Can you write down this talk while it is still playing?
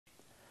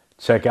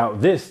Check out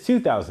this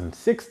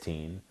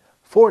 2016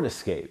 Ford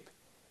Escape.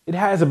 It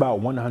has about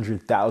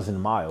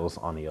 100,000 miles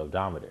on the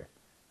odometer.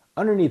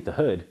 Underneath the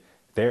hood,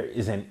 there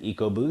is an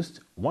EcoBoost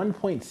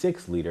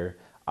 1.6-liter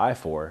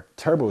i4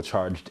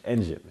 turbocharged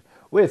engine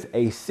with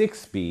a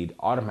 6-speed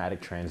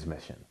automatic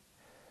transmission.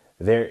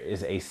 There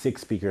is a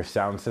 6-speaker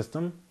sound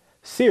system,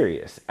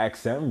 Sirius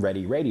XM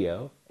ready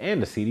radio,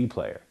 and a CD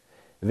player.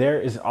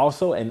 There is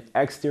also an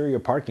exterior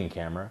parking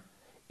camera,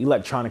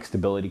 electronic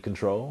stability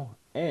control,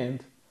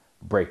 and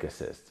brake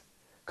assist.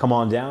 Come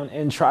on down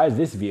and try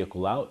this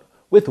vehicle out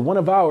with one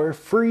of our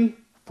free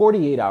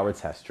 48-hour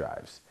test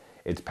drives.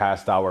 It's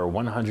passed our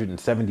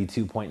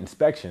 172-point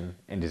inspection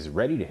and is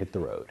ready to hit the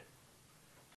road.